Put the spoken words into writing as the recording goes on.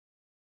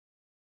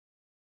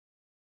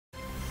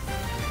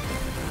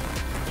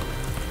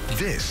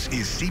This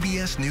is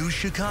CBS News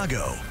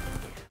Chicago.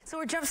 So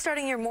we're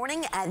jump-starting your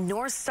morning at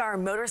Northstar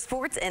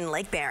Motorsports in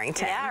Lake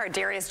Barrington. Yeah, our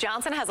Darius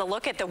Johnson has a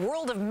look at the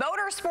world of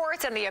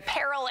motorsports and the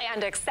apparel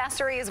and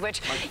accessories,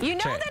 which you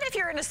know that if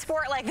you're in a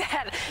sport like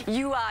that,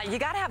 you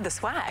got to have the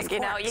swag.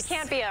 You know, you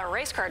can't be a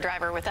race car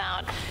driver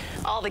without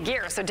all the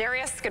gear. So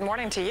Darius, good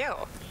morning to you.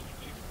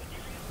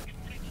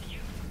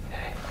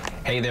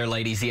 Hey there,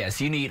 ladies. Yes,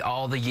 you need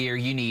all the gear,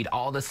 you need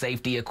all the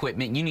safety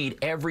equipment, you need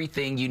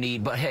everything you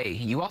need, but hey,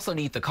 you also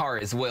need the car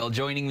as well.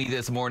 Joining me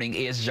this morning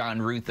is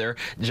John Ruther.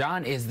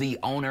 John is the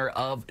owner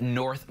of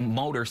North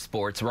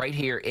Motorsports right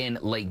here in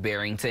Lake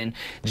Barrington.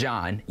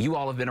 John, you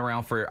all have been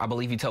around for, I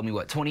believe you told me,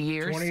 what, 20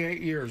 years?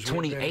 28 years.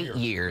 28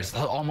 years,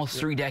 almost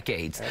 3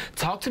 decades.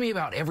 Talk to me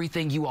about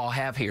everything you all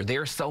have here.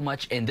 There's so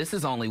much, and this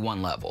is only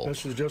one level.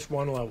 This is just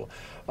one level.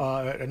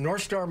 At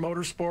Northstar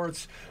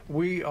Motorsports,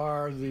 we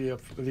are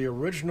the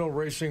original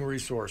racing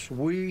resource.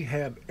 We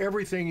have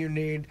everything you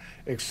need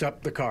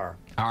except the car.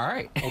 All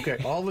right. Okay,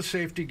 all the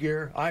safety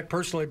gear. I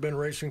personally have been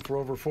racing for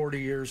over 40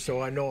 years,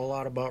 so I know a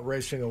lot about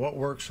racing and what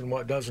works and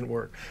what doesn't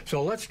work.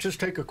 So let's just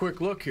take a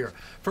quick look here.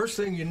 First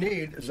thing you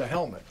need is a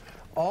helmet.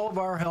 All of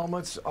our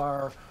helmets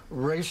are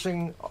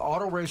racing,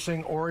 auto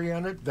racing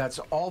oriented. That's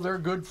all they're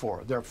good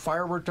for. They're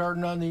fire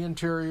retardant on the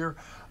interior.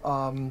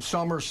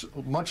 Some are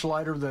much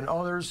lighter than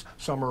others.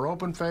 Some are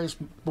open face.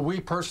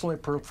 We personally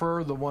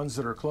prefer the ones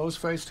that are closed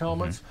faced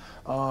helmets.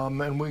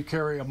 And we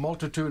carry a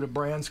multitude of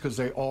brands because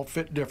they all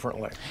fit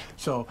differently.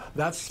 So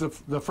that's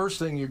the first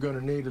thing you're going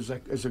to need is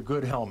a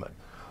good helmet.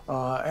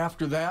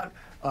 After that,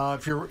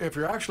 if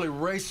you're actually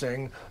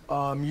racing,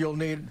 you'll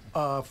need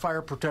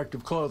fire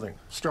protective clothing,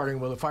 starting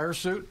with a fire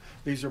suit.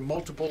 These are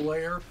multiple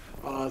layer,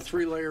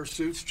 3-layer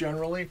suits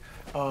generally.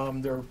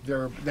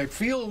 They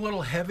feel a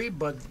little heavy,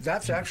 but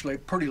that's actually a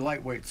pretty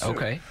lightweight suit.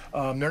 Okay.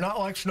 They're not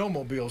like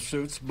snowmobile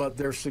suits, but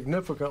they're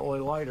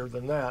significantly lighter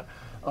than that.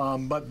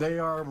 But they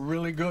are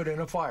really good in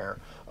a fire.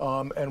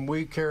 And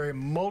we carry a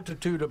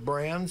multitude of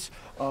brands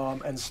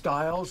and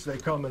styles. They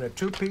come in a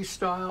 2-piece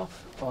style.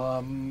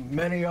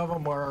 Many of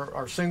them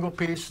are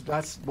single-piece.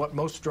 That's what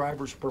most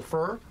drivers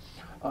prefer.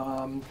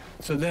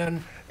 So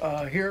then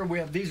here we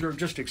have, these are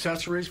just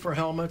accessories for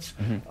helmets.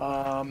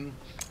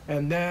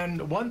 And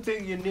then one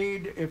thing you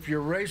need if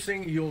you're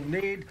racing, you'll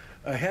need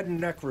a head and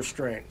neck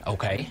restraint.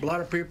 Okay. A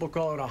lot of people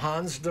call it a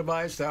Hans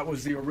device. That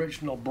was the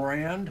original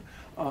brand.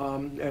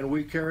 And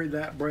we carry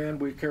that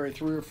brand. We carry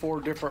 3 or 4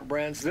 different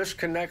brands. This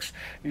connects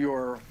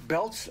your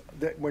belts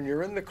that when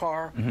you're in the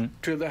car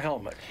to the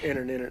helmet. In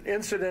an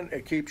incident,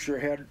 it keeps your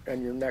head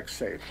and your neck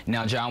safe.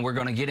 Now, John, we're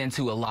going to get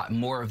into a lot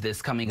more of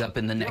this coming up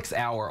in the next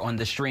hour on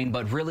the stream,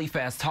 but really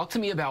fast, talk to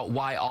me about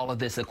why all of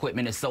this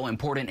equipment is so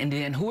important, and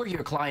then who are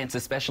your clients,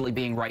 especially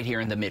being right here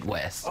in the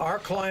Midwest? Our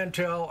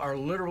clientele are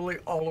literally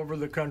all over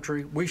the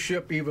country. We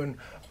ship even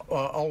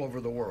all over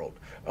the world.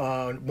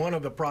 One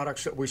of the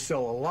products that we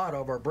sell a lot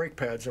of are brake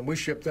pads, and we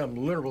ship them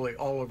literally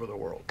all over the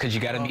world. Because you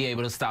got to be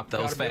able to stop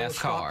those fast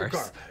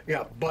cars.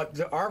 Yeah, but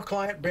our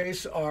client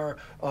base are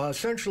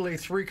essentially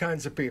 3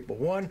 kinds of people.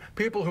 One,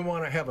 people who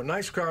want to have a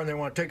nice car and they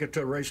want to take it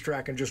to a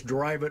racetrack and just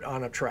drive it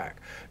on a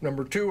track.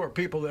 Number 2 are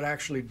people that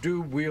actually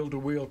do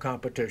wheel-to-wheel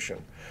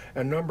competition.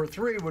 And number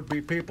 3 would be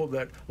people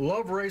that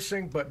love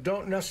racing but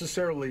don't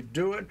necessarily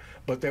do it,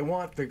 but they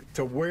want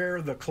to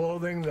wear the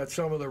clothing that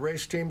some of the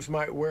race teams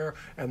might wear,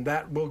 and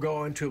that will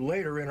go into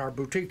later in our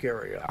boutique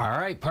area. All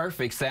right,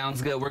 perfect.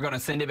 Sounds good. We're going to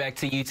send it back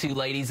to you 2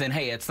 ladies. And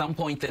hey, at some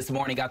point this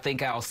morning, I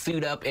think I'll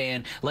suit up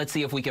and let's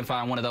see if we can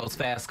find one of those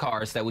fast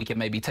cars that we can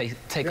maybe take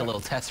a little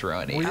test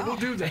run in. We will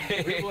do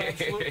that. We will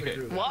absolutely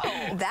do that.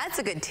 Whoa, that's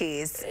a good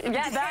tease.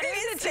 Yeah, that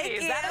is a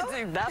tease.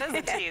 That is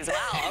a tease.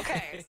 Wow,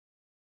 okay.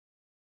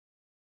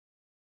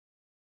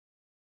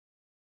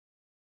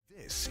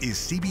 This is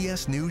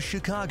CBS News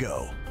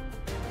Chicago.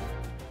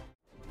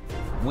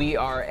 We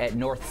are at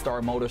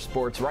Northstar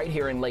Motorsports right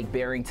here in Lake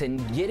Barrington,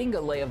 getting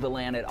a lay of the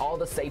land at all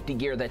the safety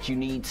gear that you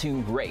need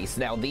to race.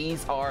 Now,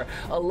 these are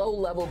a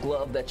low-level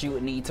glove that you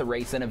would need to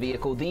race in a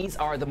vehicle. These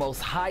are the most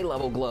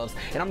high-level gloves,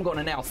 and I'm going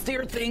to now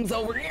steer things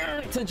over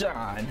here to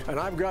John. And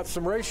I've got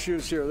some race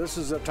shoes here. This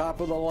is a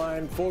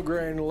top-of-the-line,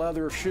 full-grain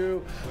leather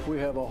shoe. We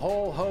have a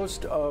whole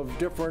host of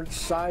different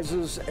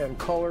sizes and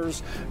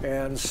colors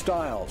and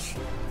styles.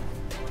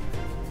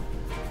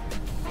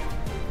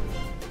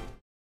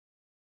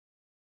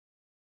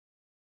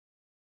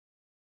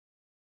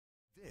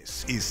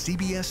 This is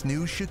CBS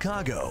News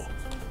Chicago.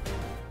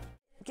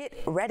 Get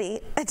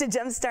ready to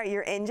jumpstart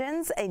your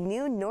engines. A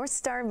new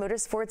Northstar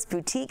Motorsports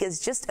boutique is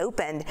just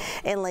opened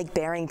in Lake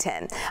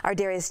Barrington. Our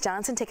Darius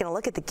Johnson taking a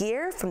look at the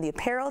gear, from the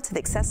apparel to the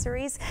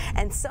accessories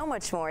and so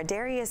much more.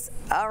 Darius,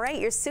 all right,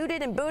 you're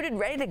suited and booted,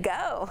 ready to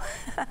go.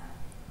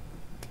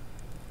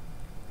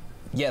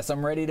 Yes,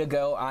 I'm ready to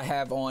go. I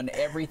have on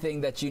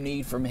everything that you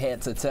need from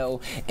head to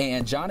toe,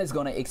 and John is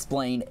going to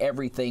explain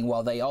everything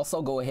while they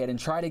also go ahead and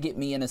try to get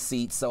me in a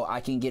seat so I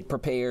can get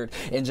prepared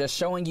and just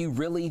showing you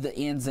really the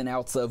ins and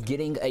outs of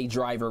getting a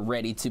driver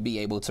ready to be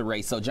able to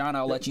race. So, John,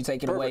 I'll let you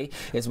take it away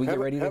as we get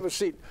ready to have a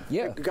seat.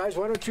 Yeah. Guys,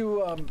 why don't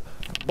you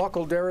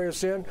buckle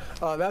Darius in.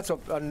 That's a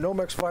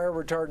Nomex fire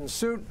retardant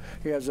suit.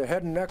 He has a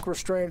head and neck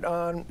restraint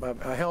on,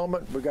 a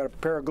helmet. We got a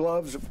pair of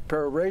gloves, a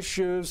pair of race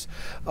shoes,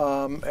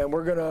 and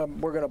we're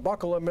gonna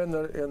buckle him in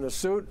the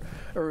suit,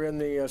 or in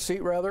the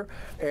seat rather.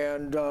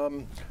 And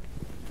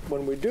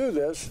when we do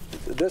this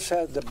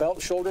has the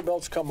shoulder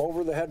belts come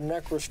over the head and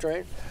neck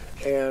restraint,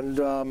 and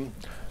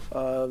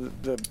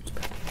the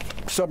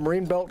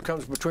submarine belt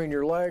comes between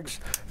your legs,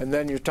 and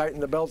then you tighten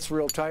the belts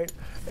real tight,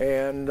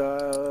 and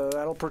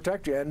that'll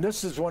protect you. And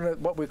this is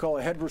what we call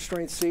a head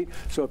restraint seat.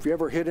 So if you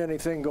ever hit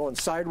anything going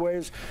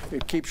sideways,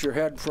 it keeps your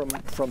head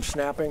from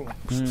snapping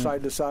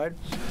side to side.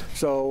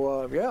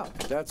 So yeah,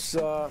 that's.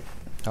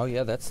 Oh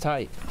yeah, that's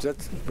tight.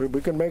 We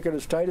can make it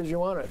as tight as you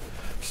want it.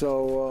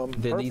 So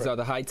then these are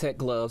the high-tech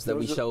gloves that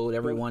we showed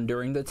everyone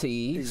during the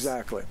tees.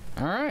 Exactly.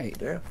 All right.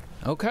 Yeah.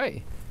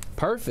 Okay.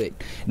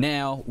 Perfect.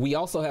 Now, we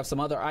also have some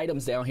other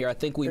items down here. I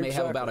think we may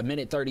have about a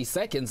minute 30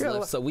 seconds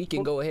left, so we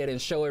can go ahead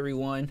and show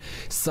everyone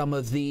some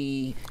of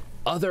the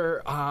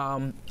other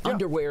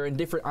underwear and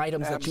different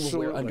items that you will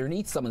wear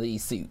underneath some of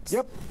these suits.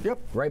 Yep.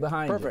 Right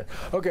behind Perfect.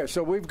 Okay,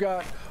 so we've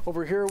got,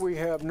 over here we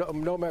have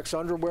Nomex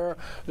underwear.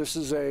 This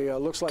is a,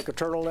 looks like a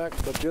turtleneck,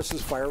 but this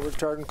is fire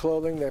retardant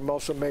clothing. They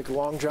also make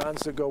long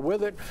johns that go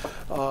with it.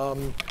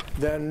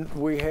 Then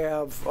we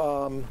have,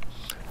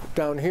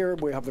 down here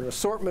we have an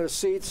assortment of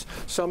seats.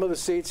 Some of the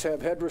seats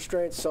have head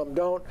restraints, some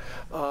don't.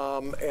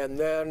 And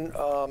then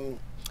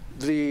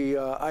the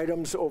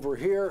items over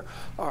here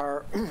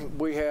are,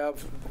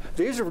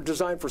 these are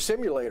designed for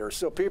simulators.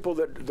 So people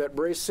that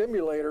race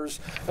simulators,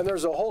 and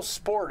there's a whole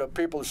sport of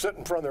people who sit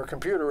in front of their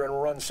computer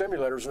and run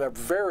simulators, and they're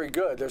very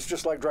good. That's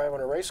just like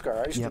driving a race car.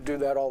 I used to do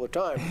that all the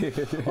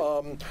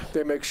time.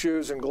 They make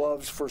shoes and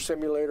gloves for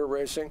simulator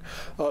racing.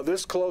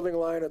 This clothing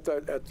line at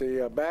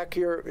the back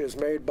here is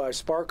made by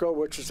Sparco,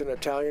 which is an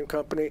Italian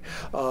company.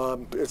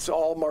 It's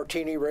all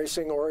Martini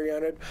racing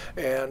oriented,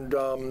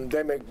 and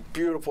they make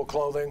beautiful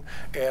clothing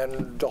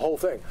and the whole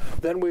thing.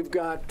 Then we've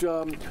got,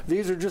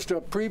 these are just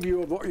a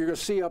preview of what you're going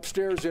to see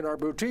upstairs in our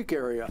boutique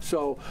area.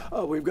 So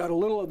we've got a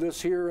little of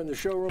this here in the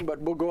showroom, but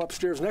we'll go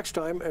upstairs next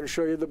time and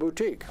show you the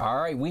boutique.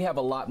 All right, we have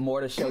a lot more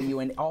to show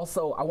you, and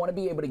also I want to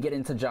be able to get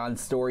into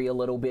John's story a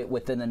little bit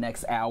within the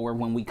next hour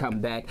when we come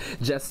back,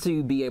 just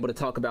to be able to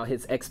talk about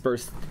his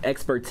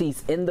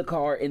expertise in the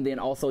car, and then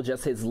also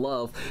just his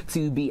love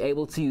to be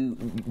able to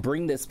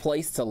bring this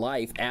place to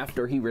life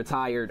after he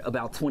retired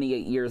about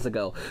 28 years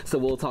ago. So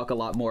we'll talk a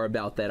lot more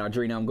about that.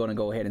 Audrina, I'm going to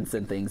go ahead and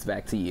send things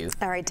back to you.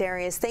 All right,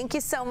 Darius, thank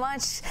you so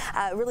much.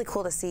 Really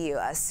cool to see you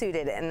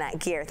suited in that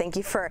gear. Thank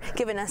you for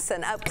giving us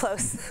an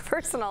up-close,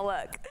 personal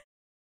look.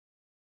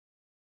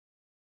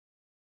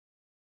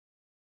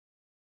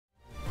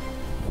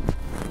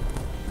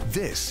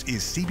 This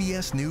is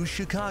CBS News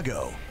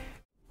Chicago.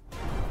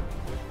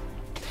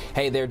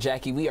 Hey there,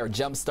 Jackie. We are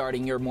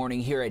jump-starting your morning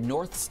here at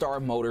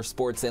Northstar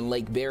Motorsports in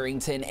Lake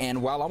Barrington,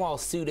 and while I'm all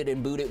suited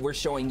and booted, we're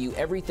showing you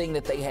everything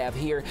that they have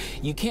here.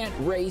 You can't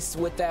race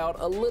without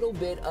a little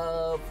bit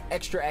of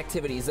extra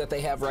activities that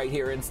they have right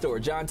here in store.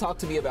 John, talk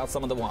to me about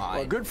some of the wine.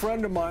 Well, a good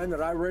friend of mine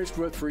that I raced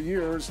with for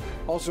years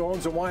also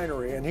owns a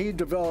winery, and he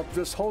developed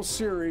this whole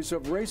series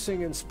of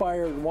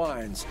racing-inspired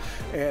wines,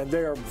 and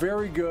they are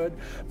very good,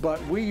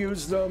 but we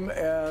use them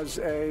as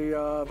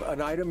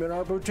an item in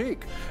our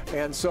boutique,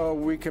 and so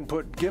we can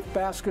put gift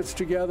baskets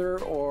together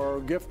or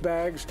gift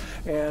bags,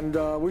 and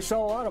we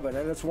sell a lot of it,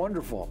 and it's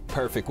wonderful.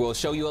 Perfect. We'll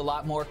show you a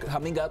lot more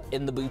coming up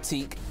in the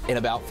boutique in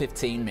about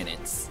 15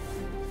 minutes.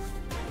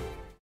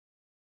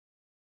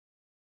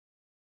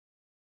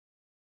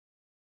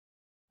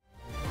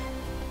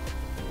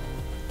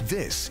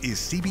 This is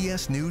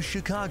CBS News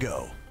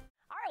Chicago.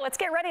 Let's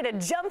get ready to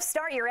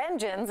jumpstart your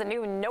engines. A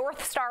new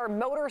Northstar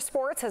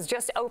Motorsports has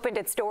just opened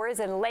its doors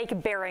in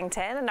Lake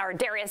Barrington, and our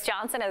Darius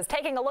Johnson is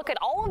taking a look at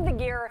all of the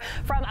gear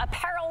from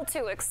apparel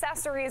to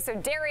accessories. So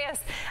Darius,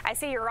 I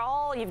see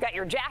you've got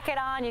your jacket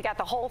on, you got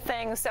the whole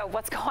thing. So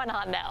what's going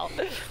on now?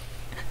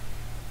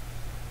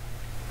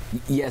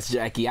 Yes,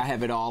 Jackie, I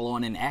have it all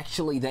on, and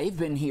actually they've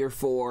been here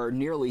for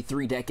nearly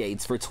 3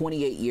 decades, for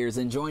 28 years,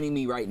 and joining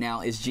me right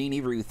now is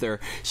Jeannie Ruther.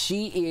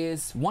 She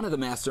is one of the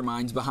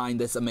masterminds behind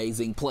this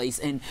amazing place,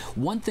 and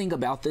one thing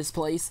about this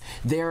place,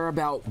 there are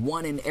about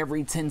 1 in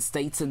every 10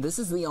 states, and this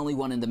is the only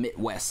one in the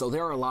Midwest, so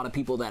there are a lot of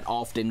people that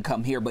often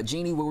come here. But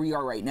Jeannie, where we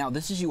are right now,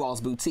 this is you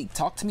all's boutique.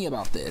 Talk to me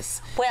about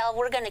this. Well,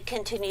 we're going to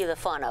continue the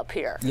fun up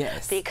here.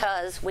 Yes.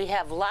 Because we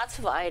have lots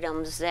of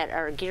items that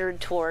are geared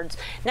towards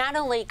not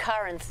only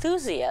car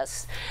enthusiasts,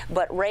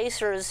 but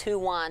racers who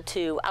want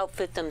to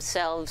outfit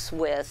themselves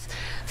with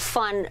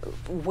fun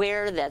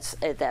wear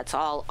that's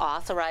all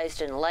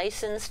authorized and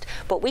licensed.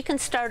 But we can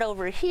start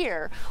over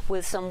here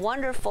with some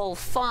wonderful,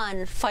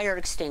 fun fire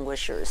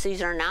extinguishers.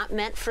 These are not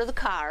meant for the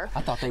car.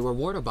 I thought they were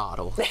water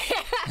bottles.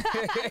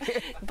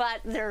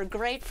 But they're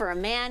great for a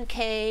man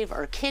cave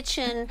or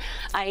kitchen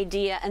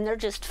idea, and they're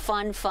just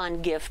fun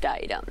gift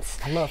items.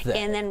 I love that.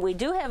 And then we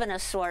do have an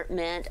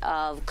assortment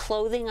of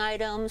clothing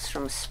items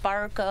from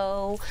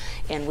Sparco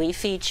and and we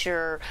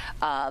feature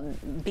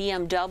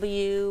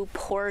BMW,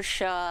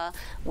 Porsche,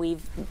 we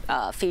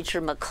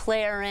feature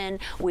McLaren,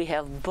 we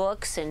have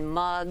books and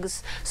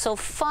mugs, so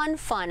fun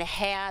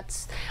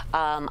hats.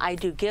 I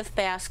do gift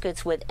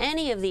baskets with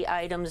any of the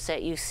items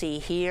that you see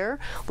here.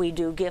 We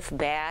do gift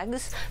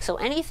bags, so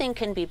anything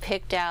can be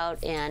picked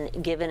out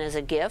and given as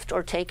a gift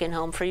or taken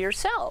home for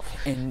yourself.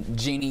 And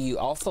Jeannie, you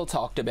also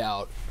talked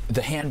about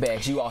the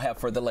handbags you all have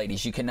for the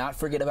ladies. You cannot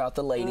forget about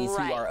the ladies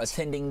who are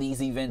attending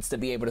these events to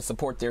be able to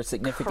support their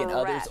significant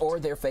others or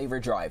their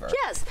favorite driver.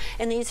 Yes,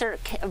 and these are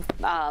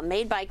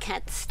made by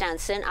Kent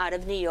Stenson out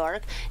of New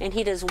York, and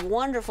he does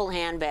wonderful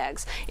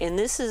handbags. And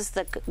this is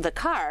the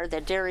car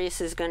that Darius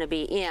is going to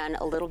be in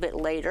a little bit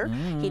later.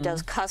 He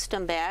does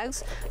custom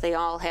bags. They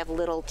all have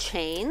little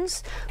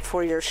chains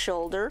for your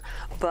shoulder,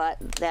 but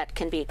that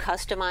can be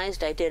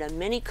customized. I did a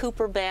Mini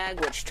Cooper bag,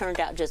 which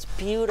turned out just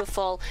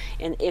beautiful,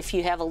 and if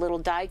you have a little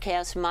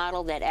die-cast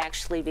model, that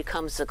actually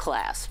becomes the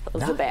clasp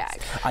of the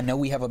bag. I know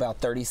we have about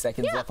 30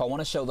 seconds left. I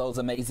want to show those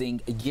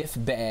amazing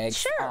gift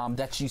bags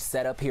that you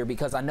set up here,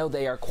 because I know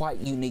they are quite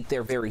unique.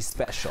 They're very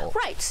special.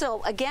 Right.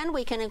 So again,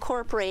 we can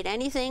incorporate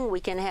anything.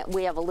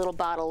 We have a little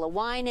bottle of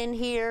wine in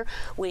here.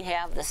 We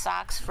have the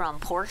socks from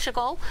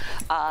Portugal,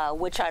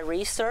 which I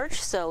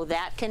researched, so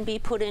that can be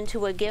put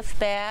into a gift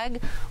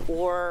bag,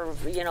 or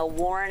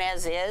worn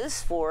as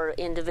is for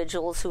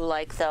individuals who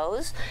like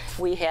those.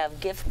 We have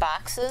gift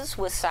boxes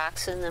with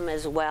socks in them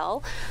as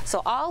well.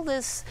 So all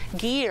this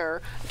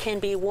gear can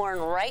be worn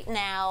right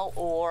now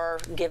or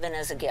given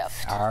as a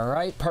gift. All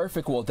right,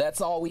 perfect. Well,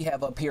 that's all we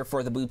have up here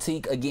for the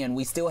boutique. Again,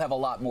 we still have a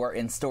lot more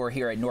in store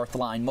here at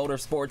Northline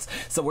Motorsports.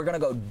 So we're going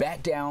to go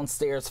back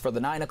downstairs for the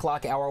 9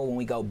 o'clock hour when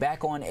we go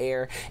back on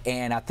air.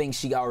 And I think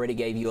she already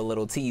gave you a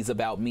little tease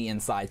about me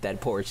inside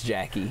that Porsche,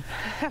 Jackie.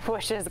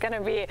 Which is going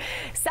to be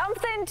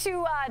something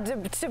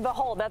to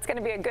behold. That's going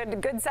to be a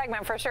good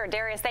segment for sure.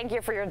 Darius, thank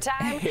you for your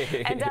time.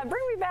 And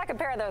bring me back a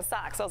pair of those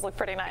socks. Those look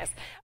pretty nice.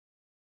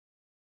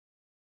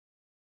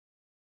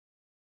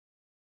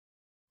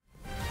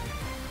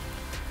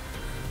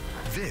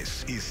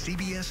 This is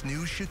CBS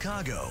News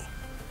Chicago.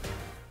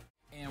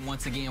 And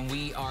once again,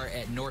 we are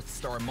at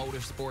Northstar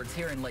Motorsports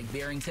here in Lake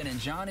Barrington, and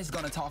John is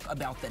going to talk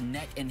about the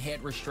neck and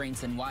head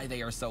restraints and why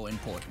they are so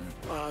important.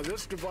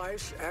 This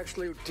device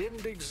actually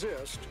didn't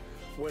exist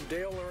when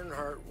Dale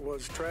Earnhardt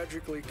was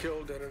tragically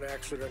killed in an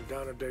accident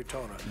down in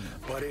Daytona.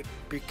 But it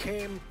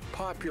became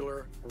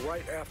popular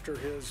right after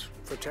his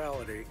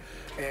fatality,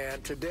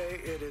 and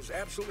today it is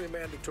absolutely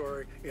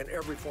mandatory in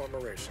every form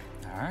of racing.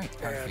 All right,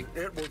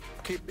 perfect.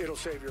 And it'll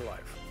save your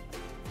life.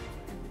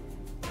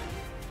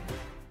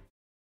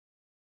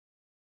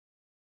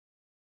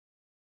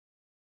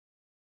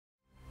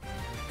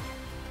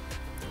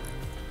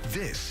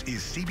 This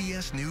is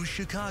CBS News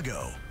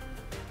Chicago.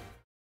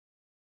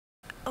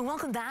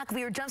 Welcome back.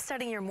 We are jump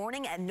starting your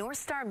morning at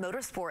Northstar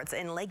Motorsports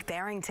in Lake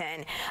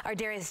Barrington. Our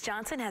Darius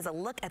Johnson has a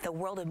look at the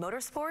world of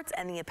motorsports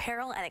and the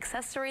apparel and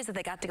accessories that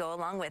they got to go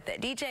along with it.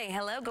 DJ,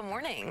 hello, good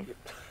morning.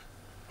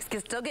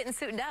 Still getting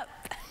suited up.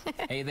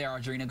 Hey there,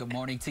 Audrina. Good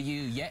morning to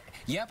you.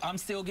 Yep, I'm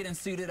still getting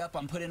suited up.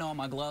 I'm putting on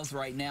my gloves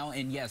right now.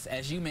 And yes,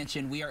 as you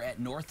mentioned, we are at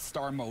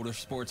Northstar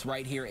Motorsports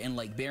right here in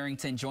Lake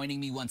Barrington. Joining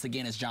me once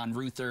again is John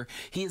Ruther.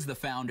 He is the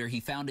founder. He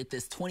founded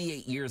this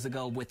 28 years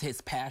ago with his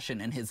passion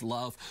and his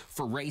love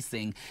for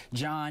racing.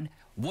 John,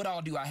 what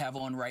all do I have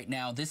on right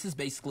now? This is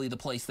basically the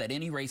place that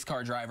any race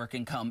car driver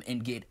can come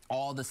and get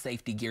all the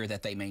safety gear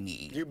that they may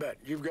need. You bet.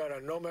 You've got a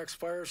Nomex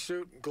fire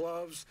suit,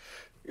 gloves,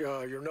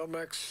 your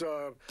Nomex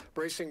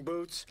racing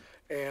boots,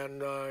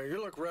 and you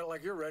look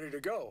like you're ready to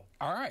go.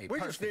 All right, We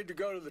just need to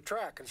go to the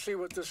track and see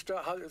what this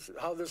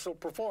how this will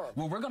perform.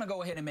 Well, we're going to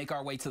go ahead and make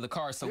our way to the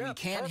car so we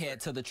can head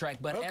to the track.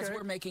 But as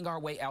we're making our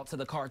way out to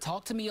the car,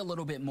 talk to me a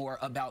little bit more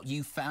about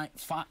you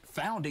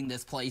founding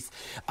this place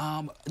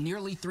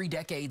nearly 3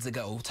 decades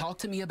ago. Talk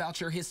to me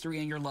about your history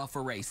and your love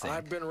for racing.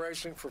 I've been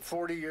racing for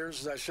 40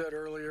 years, as I said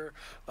earlier.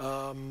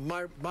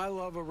 My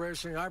love of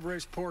racing, I've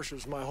raced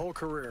Porsches my whole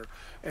career,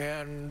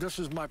 and this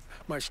is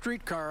my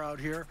street car out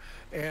here,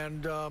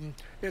 and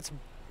it's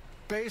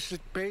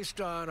based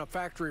on a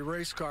factory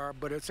race car,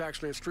 but it's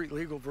actually a street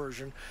legal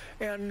version.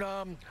 And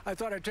I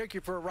thought I'd take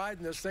you for a ride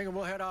in this thing, and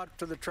we'll head out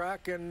to the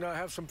track and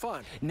have some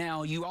fun.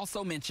 Now, you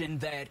also mentioned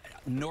that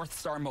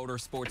Northstar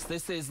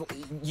Motorsports,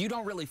 you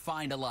don't really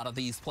find a lot of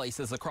these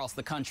places across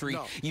the country.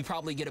 No. You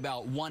probably get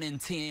about one in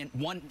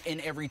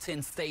every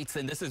 10 states,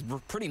 and this is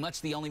pretty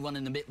much the only one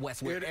in the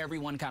Midwest where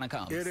everyone kind of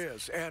comes. It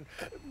is. And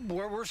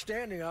where we're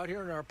standing out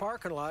here in our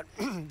parking lot,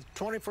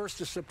 21st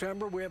of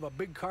September, we have a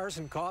big Cars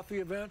and Coffee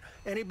event.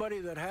 Anybody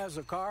that has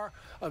a car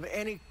of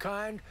any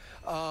kind,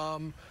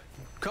 come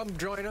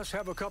join us,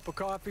 have a cup of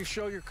coffee,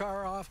 show your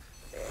car off,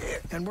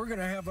 and we're going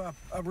to have a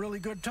really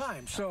good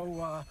time.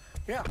 So,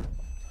 yeah.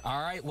 All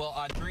right, well,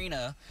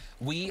 Audrina,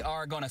 we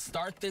are going to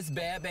start this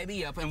bad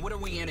baby up. And what are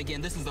we in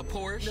again? This is a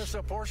Porsche? This is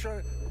a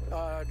Porsche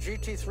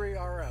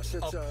GT3 RS.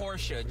 It's a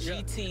Porsche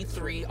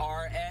GT3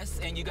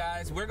 RS. And you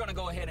guys, we're going to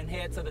go ahead and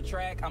head to the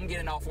track. I'm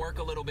getting off work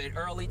a little bit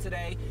early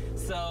today,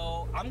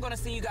 so I'm going to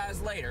see you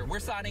guys later. We're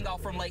signing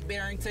off from Lake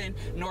Barrington,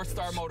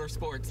 Northstar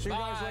Motorsports. See you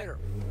guys later.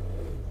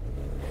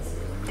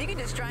 You can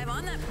just drive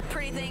on that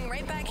pretty thing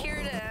right back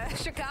here to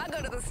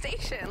Chicago to the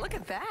station. Look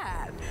at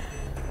that.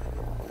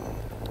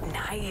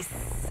 Nice.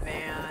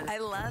 Man. I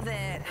love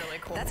it. Really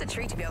cool. That's a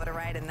treat to be able to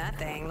ride in that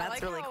thing. That's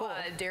like really how, cool.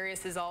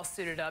 Darius is all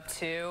suited up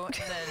too, and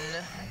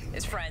then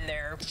his friend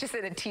there. Just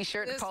in a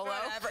t-shirt and polo.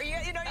 You know,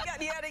 you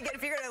got to get,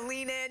 if you're going to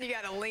lean in, you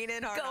got to lean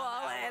in hard. Go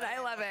all in.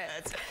 I love it.